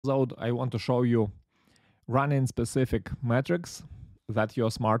episode, I want to show you running specific metrics that your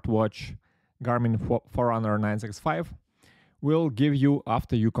smartwatch Garmin Forerunner 965 will give you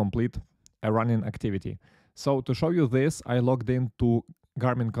after you complete a running activity. So to show you this, I logged into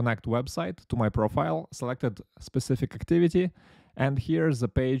Garmin Connect website to my profile, selected specific activity, and here's the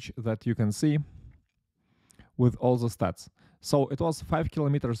page that you can see with all the stats. So it was 5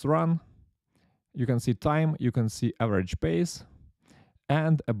 kilometers run. You can see time, you can see average pace,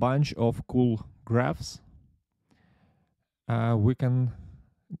 and a bunch of cool graphs. We can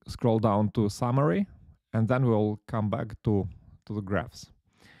scroll down to summary, and then we'll come back to the graphs.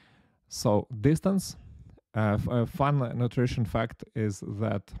 So distance, a fun nutrition fact is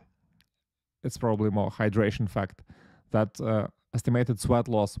that it's probably more hydration fact that estimated sweat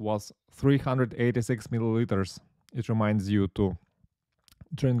loss was 386 milliliters. It reminds you to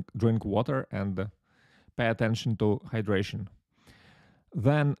drink water and pay attention to hydration.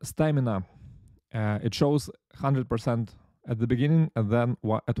 Then stamina, it shows 100% at the beginning, and then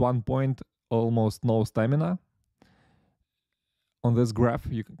at one point almost no stamina. On this graph,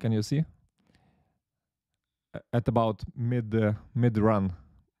 can you see? At about mid run.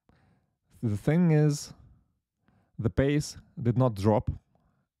 The thing is, the pace did not drop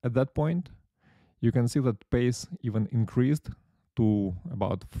at that point. You can see that pace even increased to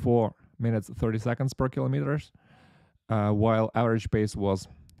about 4 minutes 30 seconds per kilometers, while average pace was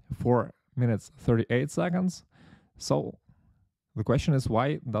 4 minutes 38 seconds. So the question is,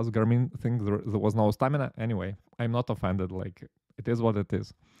 why does Garmin think there was no stamina? Anyway, I'm not offended, like it is what it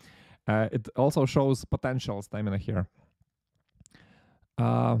is. It also shows potential stamina here.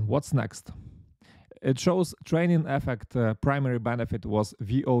 What's next? It shows training effect. Primary benefit was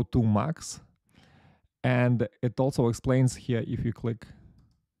VO2 max. And it also explains here, if you click,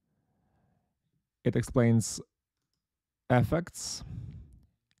 it explains effects.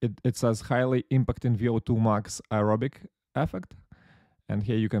 It says highly impacting VO2 max aerobic effect. And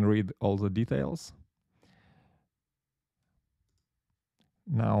here you can read all the details.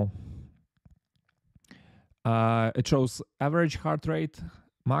 Now, it shows average heart rate,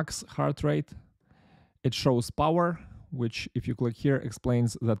 max heart rate. It shows power, which if you click here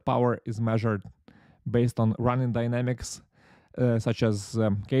explains that power is measured based on running dynamics such as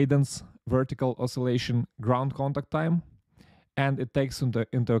cadence, vertical oscillation, ground contact time, and it takes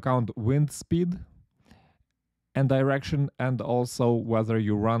into account wind speed and direction, and also whether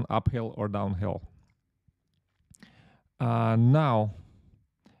you run uphill or downhill. Now,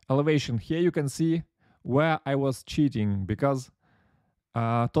 elevation. Here you can see where I was cheating, because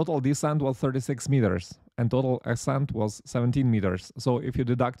total descent was 36 meters and total ascent was 17 meters. So if you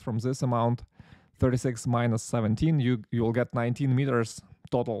deduct from this amount 36 minus 17, you'll get 19 meters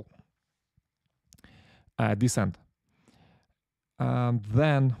total descent.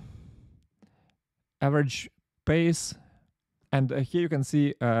 Then average pace, and here you can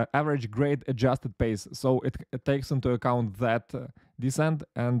see average grade adjusted pace. So it takes into account that descent,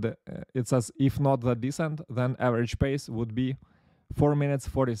 and it says if not the descent, then average pace would be 4 minutes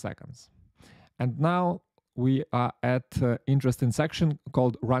 40 seconds. And now we are at interesting section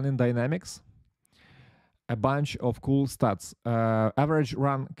called running dynamics. A bunch of cool stats. Average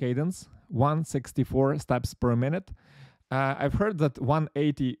run cadence, 164 steps per minute. I've heard that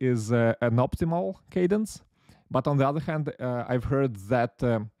 180 is an optimal cadence, but on the other hand, I've heard that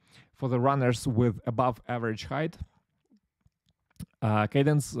for the runners with above average height,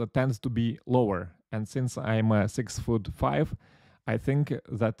 cadence tends to be lower. And since I'm 6'5", I think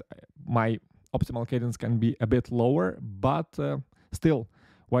that my optimal cadence can be a bit lower, but still,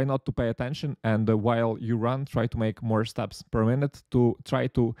 why not to pay attention, and while you run, try to make more steps per minute to try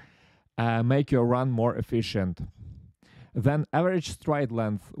to make your run more efficient. Then average stride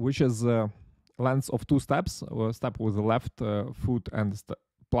length, which is length of 2 steps, step with the left foot and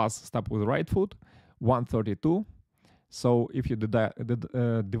plus step with the right foot, 132. So if you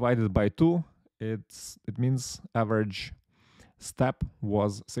divide it by 2, it means average step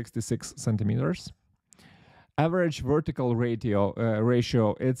was 66 centimeters. Average vertical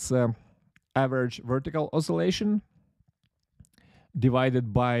ratio, it's average vertical oscillation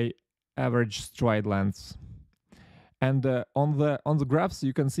divided by average stride length. And on the graphs,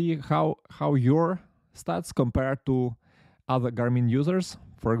 you can see how your stats compare to other Garmin users.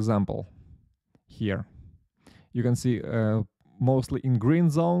 For example, here you can see mostly in green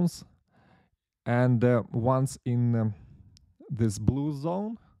zones, and once in this blue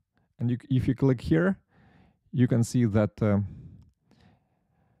zone. And if you click here, you can see that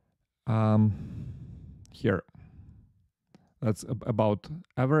here, that's about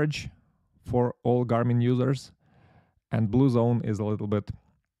average for all Garmin users, and blue zone is a little bit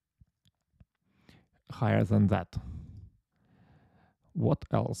higher than that. What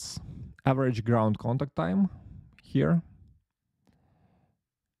else? Average ground contact time here.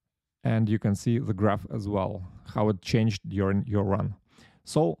 And you can see the graph as well, how it changed during your run.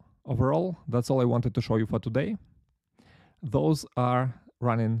 So overall, that's all I wanted to show you for today. Those are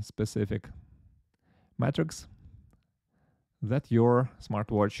running specific metrics that your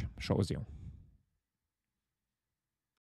smartwatch shows you.